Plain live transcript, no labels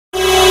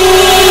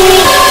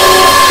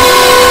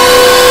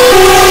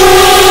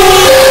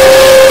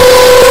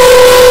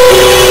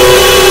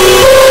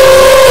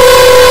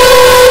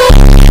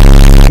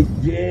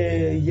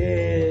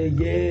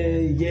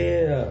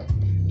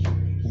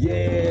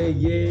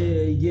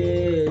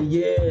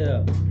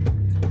yeah.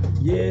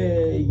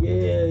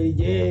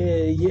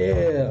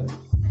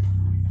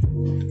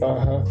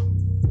 Uh-huh.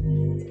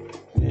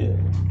 Yeah.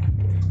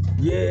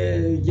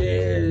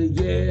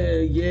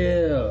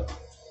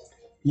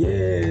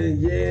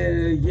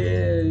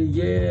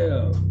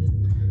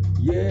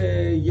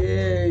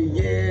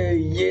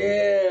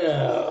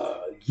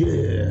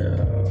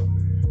 Yeah.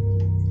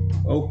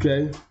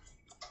 Okay.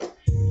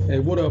 Hey,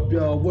 what up,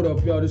 y'all? What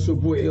up, y'all? This your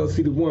boy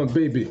LCDAONE,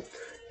 baby.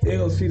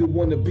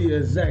 LCDAONE to be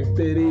exact,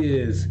 that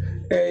is.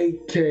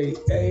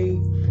 AKA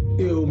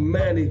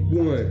Illmatic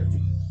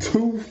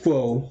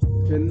 124.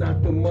 And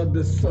not the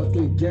mother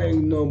sucking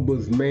gang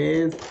numbers,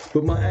 man.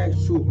 But my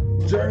actual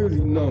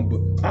jersey number.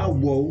 I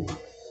wore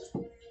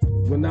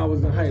when I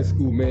was in high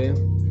school, man.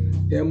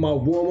 And my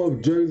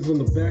warm-up jerseys on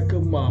the back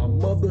of my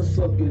mother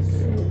sucking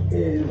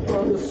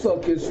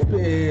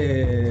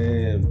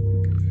spin.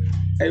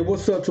 Hey,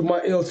 what's up to my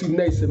LC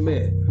Nation,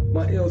 man?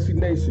 My LC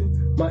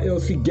Nation, my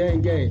LC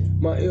gang,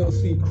 my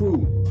LC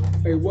crew.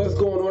 Hey, what's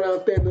going on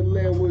out there in the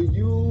land where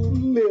you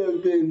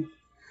living?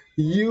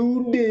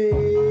 You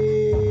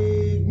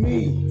dig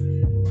me?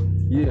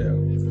 Yeah.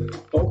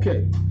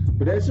 Okay.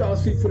 But as y'all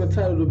see from the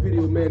title of the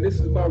video, man, this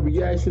is my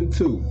reaction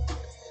to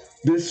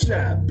the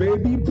shot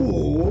Baby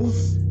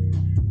Bulls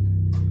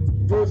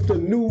versus the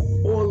New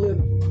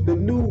Orleans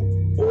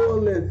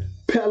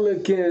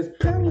Pelicans.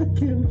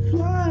 Pelican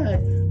fly,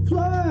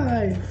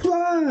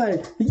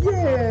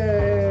 yeah.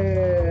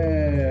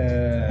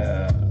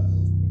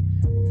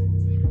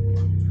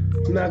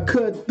 Now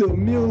cut the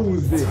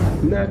music.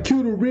 Now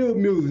cue the real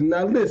music.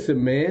 Now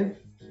listen, man.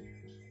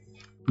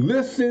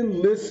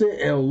 Listen,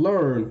 and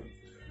learn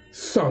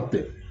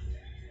something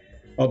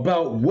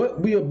about what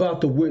we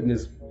about to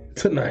witness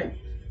tonight.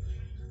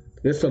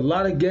 There's a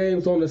lot of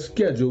games on the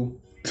schedule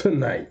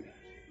tonight.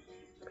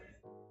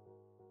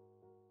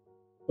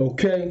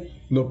 Okay,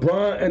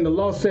 LeBron and the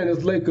Los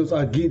Angeles Lakers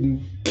are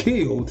getting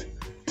killed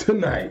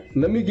tonight.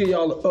 Let me give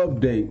y'all an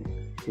update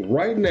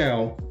right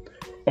now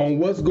on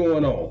what's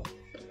going on.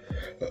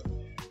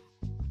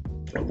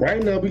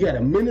 Right now, we got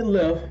a minute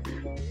left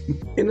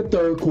in the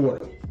third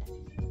quarter.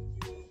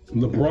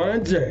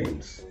 LeBron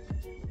James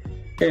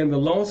and the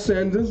Los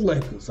Angeles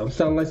Lakers, I'm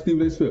sounding like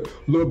Stephen A. Smith.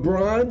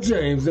 LeBron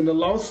James and the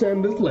Los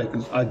Angeles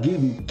Lakers are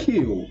getting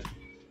killed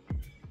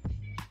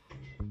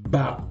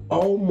by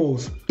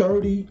almost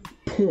 30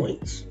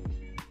 points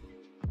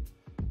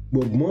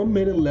with 1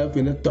 minute left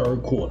in the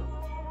third quarter.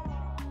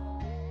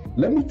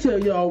 Let me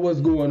tell y'all what's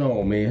going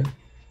on, man.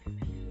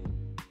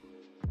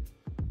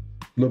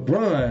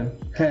 LeBron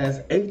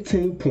has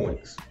 18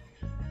 points.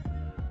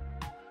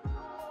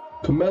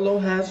 Carmelo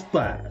has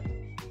 5.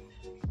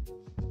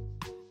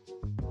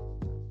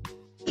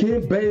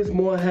 Ken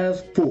Bazemore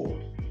has 4.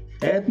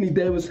 Anthony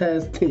Davis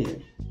has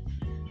 10.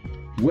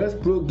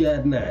 Westbrook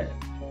got 9.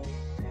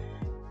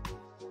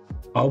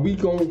 Are we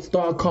going to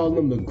start calling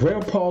them the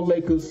Grandpa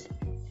Lakers?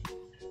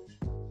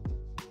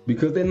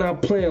 Because they're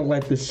not playing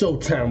like the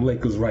Showtime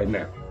Lakers right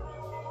now.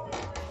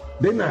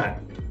 They're not.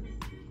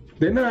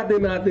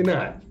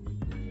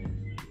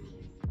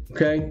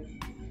 Okay?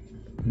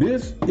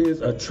 This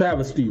is a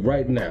travesty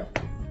right now.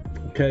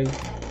 Okay?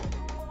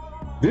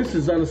 This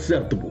is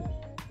unacceptable.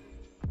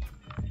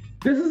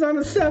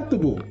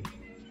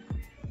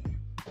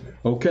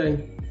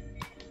 Okay?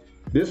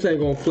 This ain't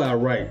gonna fly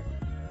right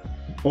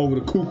over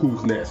the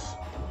cuckoo's nest.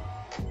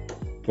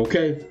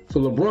 Okay? So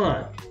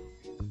LeBron,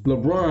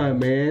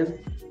 man,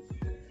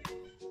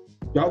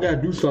 y'all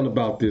gotta do something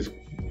about this.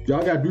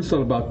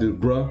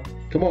 Bruh.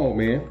 Come on,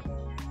 man.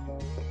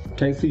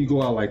 Can't see you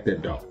go out like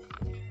that, dog.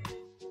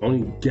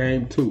 Only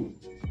game 2.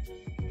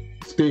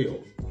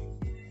 Still.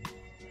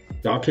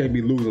 Y'all can't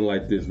be losing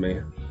like this,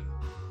 man.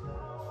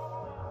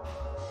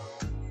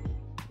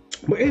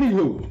 But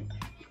anywho,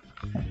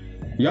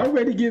 y'all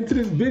ready to get into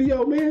this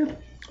video, man?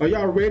 Are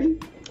y'all ready?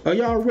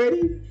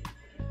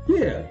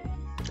 Yeah,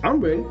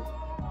 I'm ready.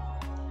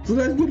 So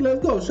let's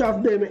go. Shout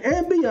out to Damien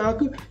and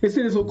Bianca. And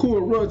send us a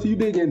cool run to you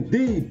digging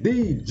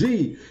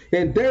DDG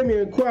and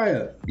Damien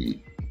Cryer.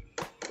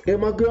 And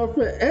my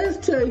girlfriend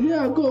SJ,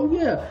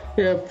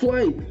 and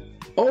Flight,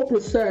 Oprah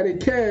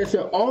Side, Cash,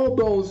 and all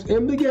those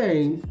in the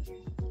game.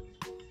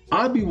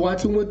 I'll be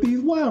watching with these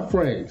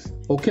wireframes,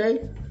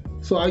 okay?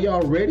 So are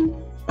y'all ready?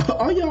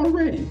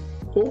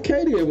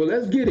 Okay then, well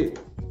let's get it.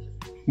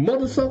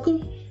 Mother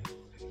sucker,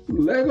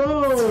 let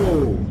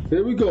go.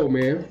 Here we go,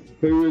 man.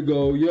 Here we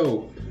go,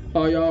 yo.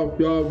 Are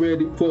y'all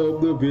ready for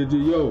the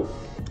video?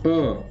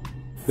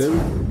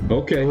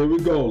 Okay, here we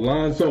go.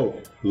 Lonzo,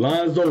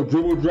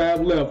 dribble,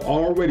 drive left.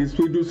 Already,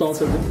 sweet deuce off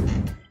the.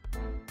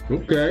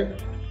 Okay,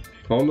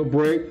 on the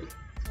break,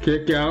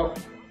 kick out,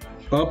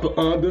 up and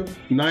under.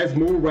 Nice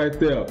move right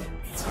there.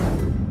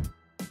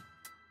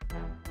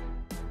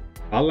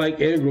 I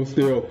like Ingram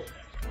still.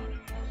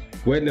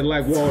 Wetting it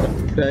like water.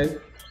 Okay,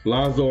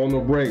 Lonzo on the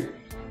break,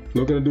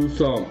 looking to do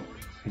something.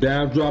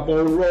 Down drop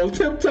on the roll.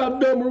 Tip top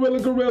down,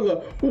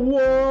 Gorilla.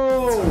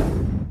 Whoa!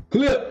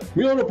 Clip.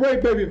 We on the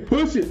break, baby.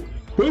 Push it,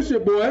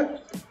 boy.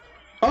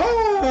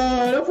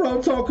 Ah, that's what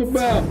I'm talking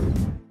about.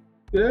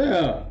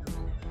 Yeah.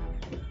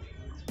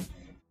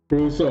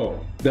 Russo.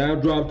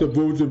 Down drop to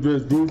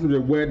Vucevic.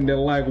 Vucevic wetting it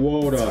like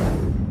water.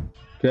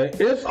 Okay.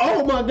 It's,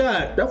 oh my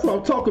God. That's what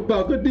I'm talking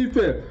about. Good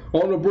defense.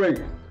 On the break.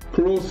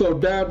 Caruso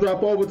down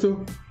drop over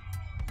to.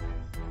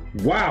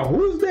 Wow.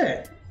 Who's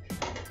that?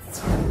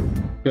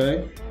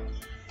 Okay.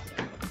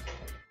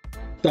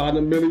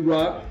 Starting Millie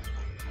Rock.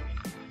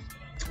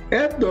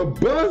 At the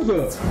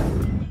buzzer.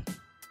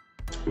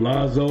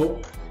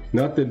 Lonzo.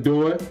 Nothing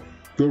doing.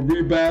 Good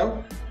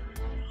rebound.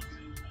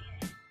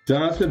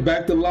 Johnson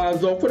back to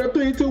Lonzo for the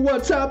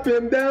 3-2-1. Chop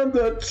him down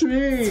the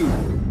tree.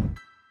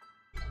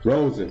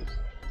 Rosen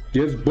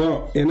gets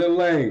bumped in the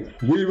lane.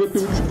 Weaver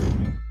through.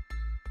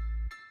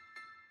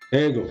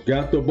 Engel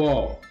got the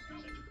ball.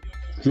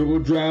 Dribble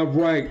drive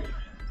right.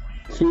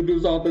 Two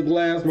dudes off the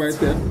glass right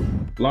there.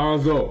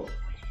 Lonzo.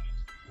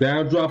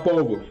 Down drop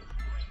over.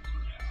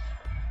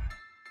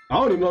 I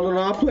don't even know none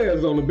of our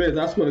players on the bench.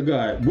 I swear to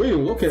God.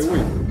 Williams. Okay,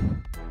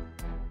 Williams.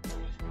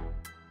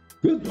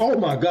 Good. Oh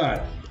my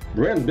God.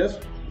 Brandon, that's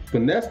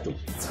finessed him.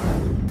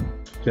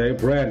 Okay,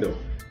 Brandon.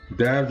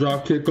 Down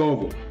drop kick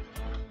over.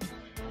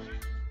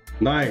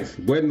 Nice.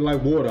 Wetting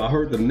like water. I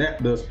heard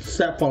the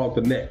sap fall off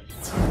the net.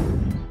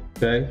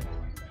 Okay.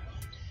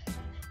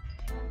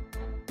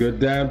 Good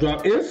down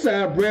drop.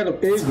 Inside Brandon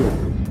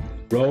Ingram.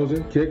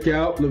 Rosen. Kick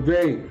out.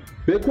 Levine.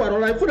 Big quad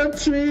on line for the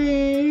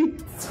tree.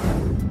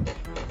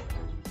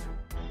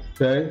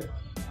 Okay.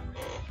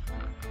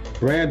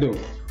 Brandon.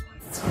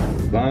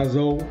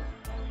 Lonzo.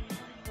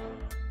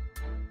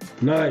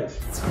 Nice.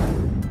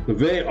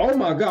 Levine. Oh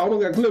my God. I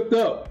almost got clipped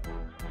up.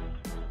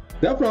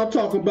 That's what I'm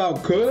talking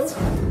about, cuz.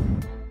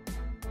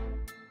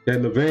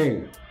 And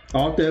Levine.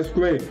 Off that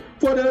screen.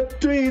 For the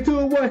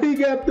 3-2-1. He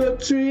got the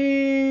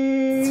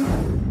tree.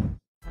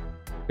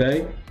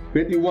 Okay.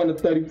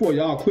 51-34.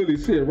 Y'all clearly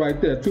see it right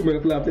there. 2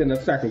 minutes left in the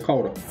second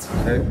quarter.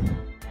 Okay.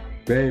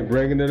 They ain't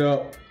bringing it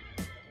up.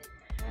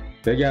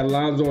 They got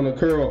Lonzo on the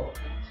curl.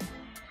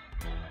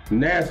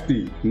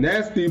 Nasty.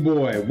 Nasty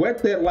boy.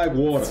 Wet that like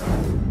water.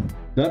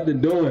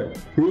 Nothing doing.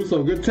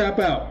 Caruso, good tap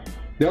out.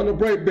 Down the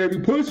break, baby.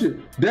 Push it.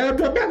 Down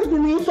drop back to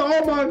Caruso.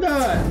 Oh my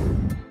God.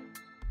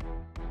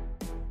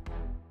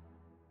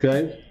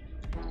 Okay.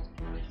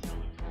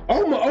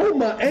 Oh my,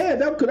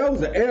 and that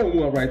was an air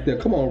one right there.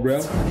 Come on,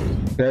 ref.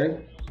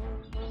 Okay.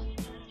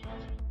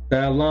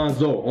 Down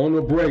Lonzo on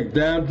the break.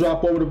 Down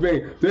drop over the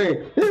vein.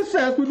 His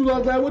ass was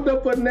like with the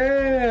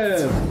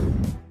finesse.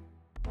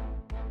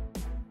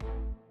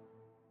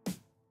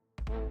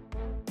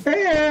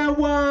 And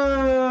one.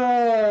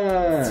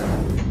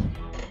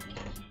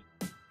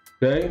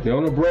 Okay, they're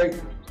on the break.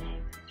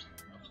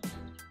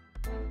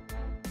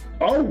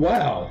 Oh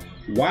wow.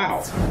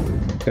 Wow.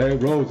 Okay,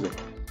 Rosen.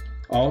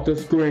 Off the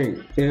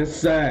screen.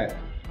 Inside.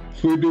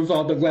 Sweet deuce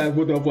off the glass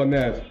with the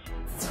finesse.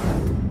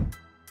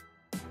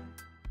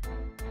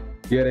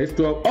 Yeah, they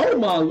struck. Oh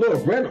my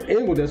Lord, Brandon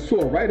Ingram that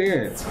saw right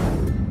in.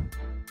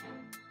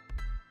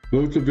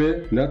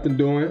 Vucevic, nothing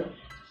doing.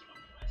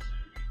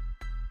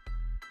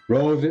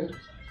 Rosen,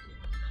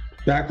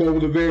 back over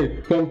the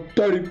vein from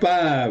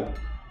 35.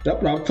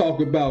 That's what I'm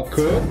talking about,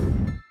 cuz.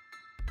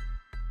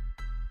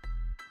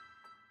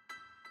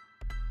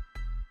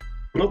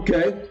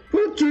 Okay,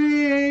 put three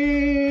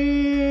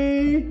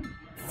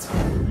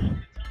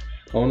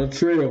on the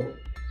trail.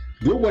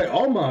 Good way.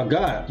 Oh my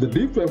God, the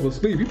defense was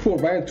asleep. He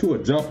pulled right into a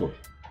jumper.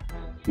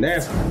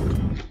 Nasty.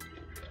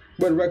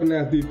 Better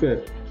recognize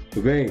defense.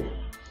 Levine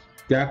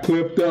got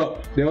clipped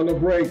up. They on the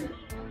break.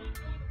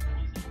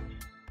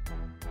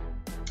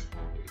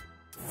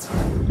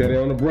 Okay, they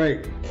on the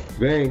break.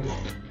 Levine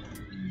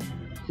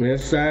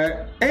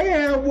inside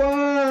and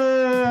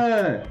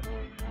one.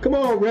 Come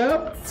on,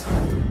 rep.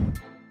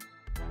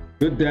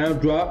 Good down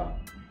drop.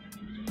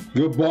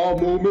 Good ball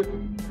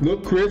movement.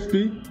 Look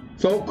crispy.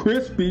 So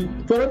crispy.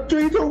 For the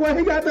 3-2-1,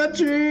 he got the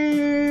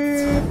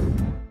tree.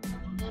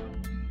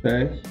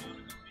 Okay.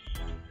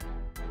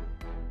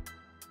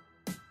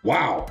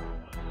 Wow.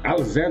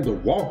 Alexander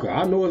Walker.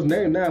 I know his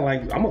name now.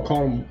 Like, I'm going to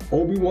call him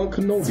Obi-Wan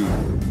Kenobi.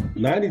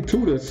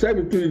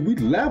 92-73. We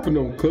laughing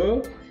on,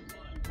 cuz.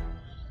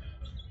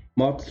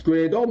 Mark the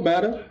screen. Don't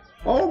matter.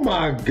 Oh,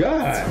 my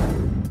God.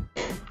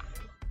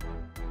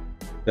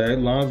 Okay,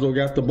 Lonzo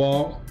got the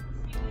ball.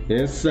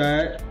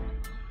 Inside.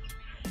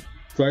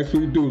 Try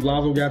to do.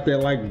 Lonzo got that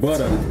like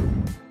butter.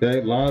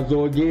 Okay,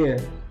 Lonzo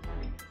again.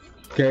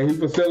 Okay, he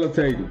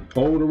facilitating.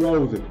 Over to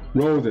Rosen.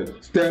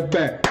 Rosen, step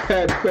back.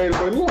 Had to fade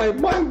away. Look like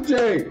Mike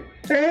J.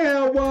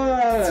 And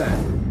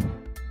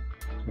one.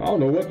 I don't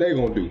know what they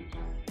gonna do.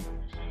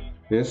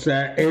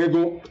 Inside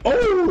angle.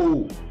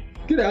 Oh!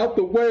 Get out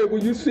the way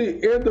when you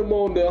see Ingram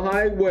on the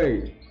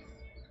highway.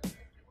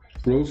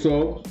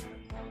 Russo.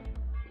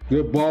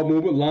 Good ball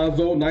movement.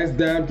 Lonzo, nice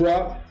down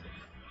drop.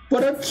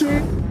 For the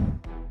trick.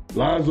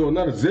 Lonzo,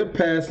 another zip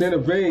pass in the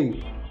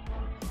vein.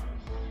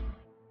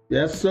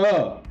 Yes,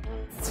 sir.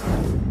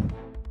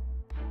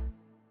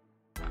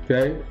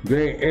 Okay,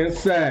 vein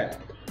inside.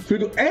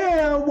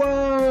 And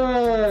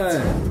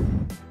one.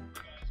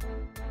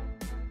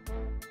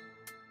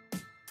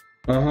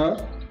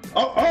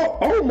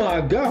 Oh my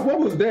God, what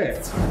was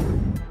that?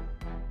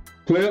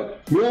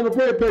 Clip, we on the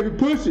break, baby,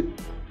 push it.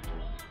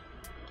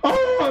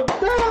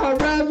 down,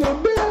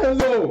 razzle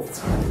dazzle.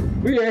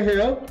 We in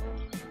here.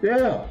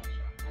 Yeah.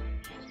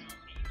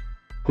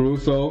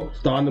 Crusoe,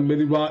 starting the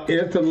mini rock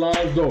into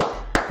Lonzo.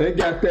 They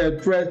got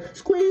that fresh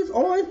squeeze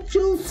orange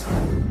juice.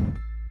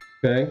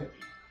 Okay.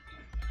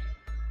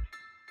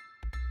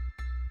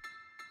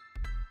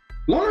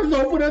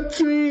 Lonzo for the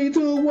 3,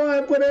 2,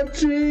 1 for the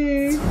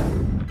 3.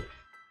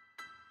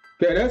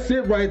 Okay, that's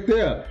it right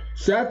there.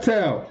 Shot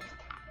town.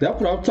 That's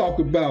what I'm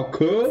talking about,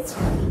 cuz.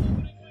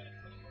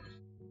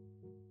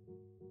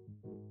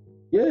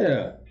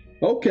 Yeah.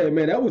 Okay,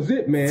 man, that was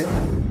it, man.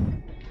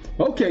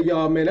 Okay,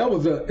 y'all, man, that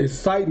was an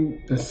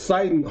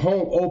exciting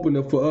home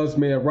opener for us,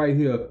 man, right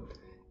here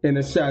in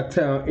the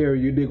Chi-Town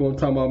area. You dig what I'm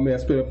talking about, man,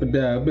 straight up and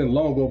down. It's been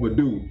long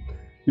overdue.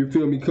 You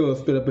feel me, cuz,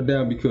 straight up and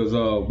down, because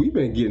we've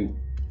been getting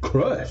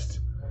crushed.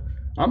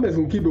 I'm just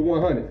gonna keep it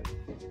 100.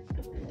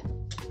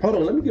 Hold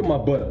on, let me get my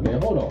butter,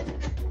 man. Hold on.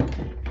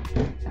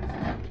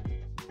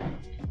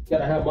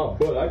 Gotta have my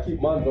butter. I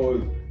keep my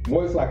nose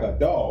moist like a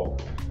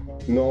dog.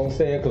 You know what I'm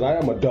saying? Because I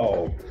am a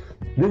dog.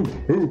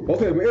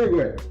 Okay, but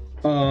anyway,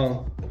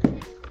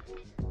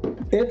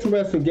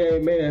 interesting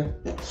game, man.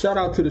 Shout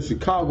out to the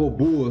Chicago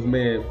Bulls,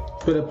 man.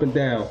 Straight up and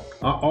down.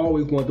 I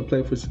always wanted to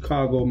play for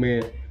Chicago,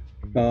 man.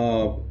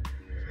 And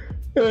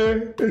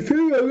it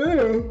seems like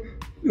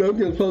I'm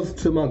getting closer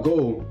to my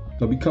goal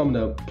of becoming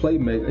a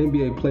playmaker,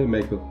 NBA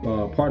playmaker,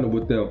 partner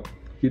with them.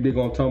 You dig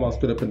what I'm talking about,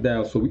 straight up and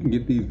down, so we can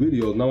get these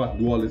videos. Now I have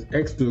to do all this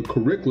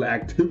extracurricular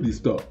activity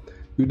stuff.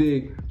 You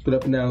dig, straight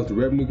up and down, as the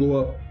revenue go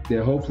up,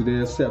 then hopefully they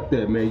accept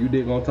that, man. You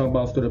dig what I'm talking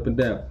about, straight up and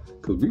down.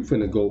 Cause we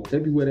finna go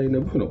everywhere they know.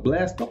 We finna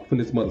blast off in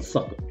this mother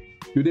sucker.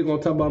 You dig what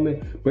I'm talking about,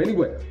 man? But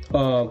anyway,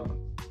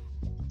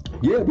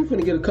 yeah, we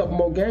finna get a couple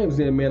more games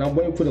in, man. I'm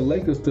waiting for the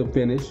Lakers to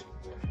finish.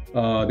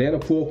 They're in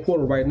the fourth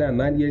quarter right now,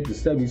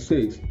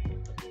 98-76.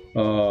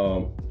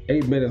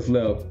 8 minutes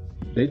left.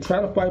 They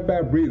trying to fight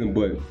back breathing,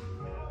 but it's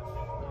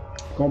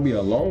gonna be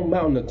a long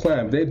mountain to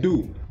climb. If they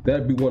do,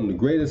 that'd be one of the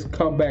greatest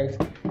comebacks,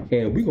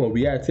 and we gonna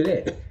react to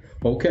that.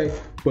 Okay,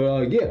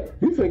 but yeah,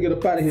 we finna get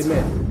up out of here,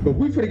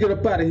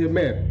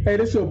 man. Hey,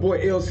 this your boy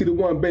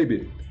LCDAONE,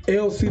 baby.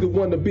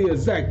 LCDAONE to be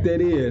exact, that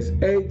is,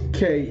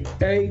 aka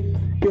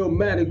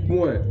Illmatic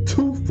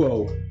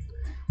 124.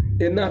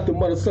 And not the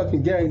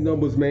motherfucking gang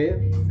numbers,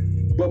 man,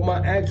 but my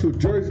actual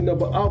jersey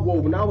number I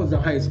wore when I was in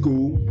high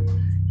school.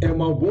 And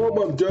my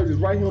warm-up jersey is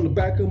right here on the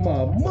back of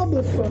my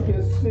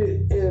motherfucking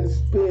sit and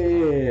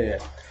spin.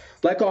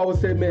 Like I always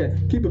say,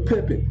 man, keep it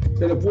pimping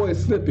and avoid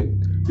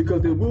slipping,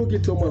 because they will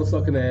get your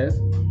motherfucking ass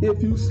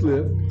if you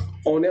slip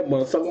on that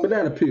motherfucking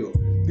banana peel.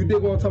 You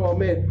dig what I'm talking about,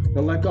 man?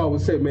 And like I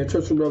always say, man,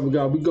 Church from the Reverend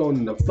God, we going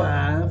in a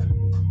 5,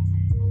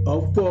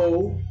 a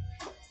 4,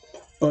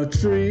 a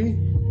 3,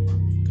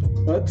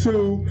 a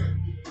 2,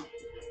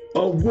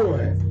 a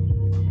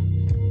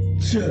 1.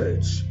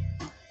 Church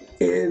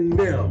in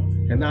them.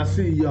 And I'll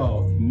see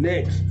y'all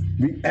next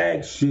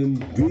reaction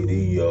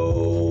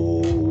video.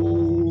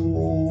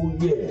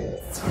 Yeah.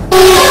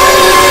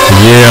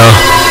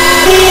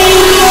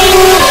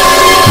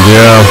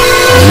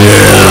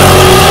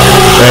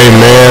 Hey,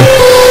 man.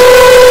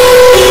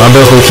 I'm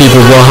just gonna keep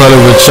it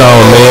 100 with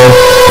y'all, man.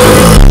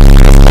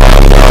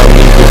 Y'all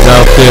niggas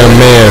out there,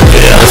 man.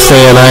 They're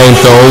saying I ain't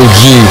the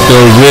OG, the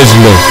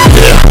original.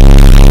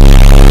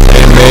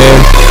 Hey,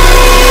 man.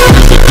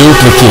 He's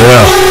a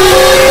duplicate.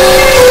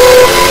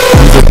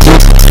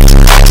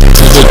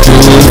 He's a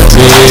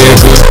duplicate, nigga.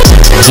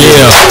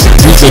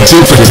 He's a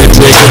duplicate.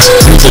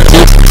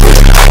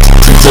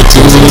 He's a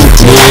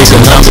duplicate, nigga.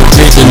 And I'm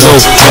original,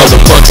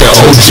 motherfucking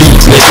OG,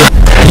 nigga.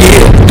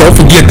 Yeah, don't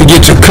forget to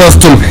get your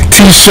custom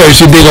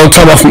t-shirts, you dig what I'm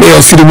talking about, from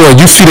LCDAONE.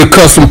 You see the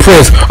custom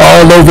prints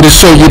all over the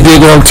shirt, you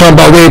dig what I'm talking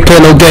about, we ain't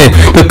playing no game.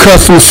 The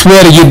custom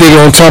sweater, you dig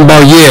what I'm talking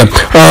about, yeah.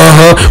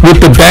 With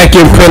the back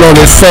end print on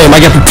the same. I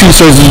got the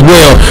t-shirts as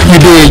well. You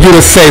dig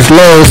unisex,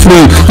 long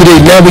sleeve. You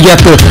dig, now we got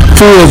the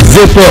full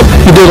zip up.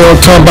 You dig what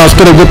I'm talking about,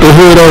 straight up with the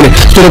hood on it,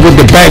 straight up with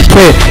the back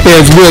print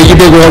as well. You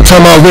dig what I'm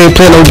talking about, we ain't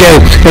playing no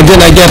game. And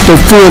then I got the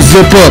full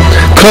zip up,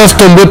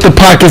 custom with the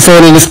pockets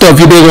on it and stuff.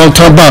 You dig what I'm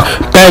talking about,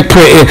 back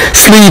print and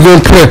sleeve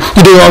and print.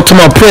 You dig what I'm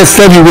talking about, prints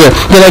everywhere.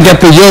 Then I got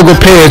the yoga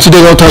pants. You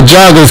dig what I'm talking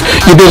about, joggers.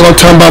 You dig what I'm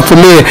talking about, for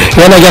men.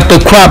 And I got the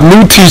crop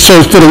new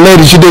t-shirts for the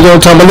ladies. You dig what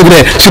I'm talking about, look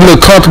at that. She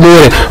look comfortable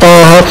with it.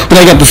 Then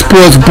I got the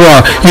sports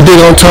bra. You dig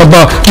what I'm talking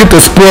about, get the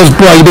sports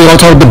bra. You dig what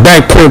I'm talking about, the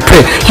back print.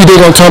 You dig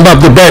what I'm talking about,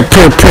 the back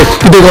print.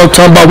 You dig what I'm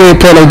talking about, we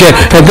ain't playing no game.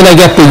 And then I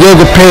got the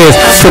yoga pants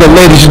for the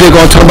ladies. You dig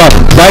what I'm talking about,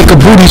 biker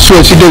booty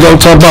shorts. You dig what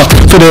I'm talking about,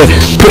 so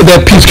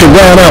that piece can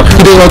round out.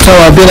 You dig what I'm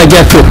talking about. Then I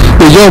got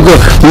the yoga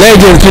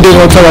leggings. You dig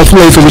what I'm talking about, for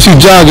ladies, so when she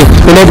jogging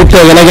and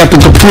everything. And I got the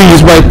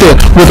capris right there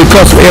with the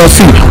custom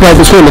LC right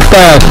between the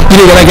thighs. You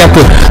dig, and I got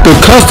the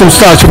custom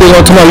socks. You dig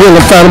what I'm talking about, you ain't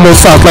gonna find no more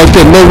socks like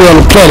that nowhere on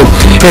the planet.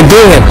 And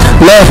then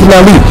last but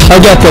not least, I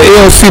got the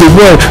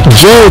LCDAONE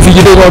jersey.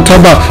 You dig what I'm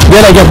talking about.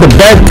 Then I got the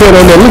back print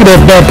on there. Look at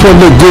that back print,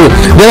 look good.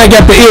 Then I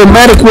got the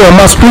Illmatic one,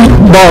 my street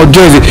ball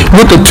jersey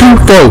with the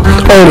 2-4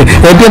 on it.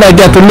 And then I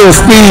got the little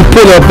sleeve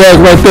pull-up bag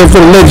right there for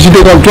the ladies. You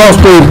dig, on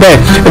drawstring back.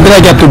 And then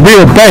I got the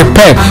real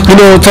backpack. You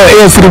know what I'm talking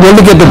about, LCDAONE.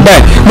 Look at the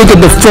back. Look at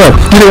at the front.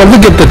 You know,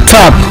 look at the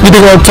top. You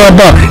know what I'm talking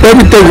about?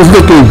 Everything is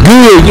looking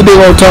good. You know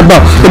what I'm talking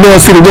about? In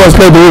LCD1's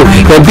neighborhood.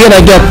 And then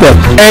I got the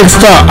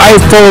extra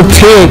iPhone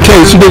 10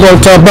 case. You know what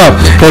I'm talking about?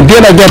 And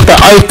then I got the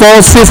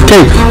iPhone 6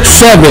 case,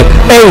 7,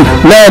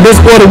 8, 9. Let's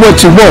order what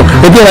you want.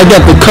 And then I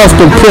got the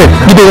custom print.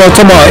 You know what I'm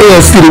talking about?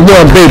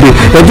 LCD1, baby.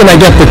 And then I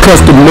got the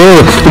custom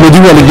mug. When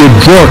you want to get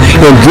drunk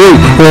and drink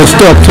and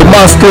stuff to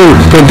my school.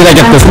 And then I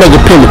got the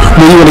snuggle pillow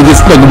when you want to get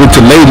snuggled with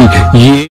your lady. Yeah.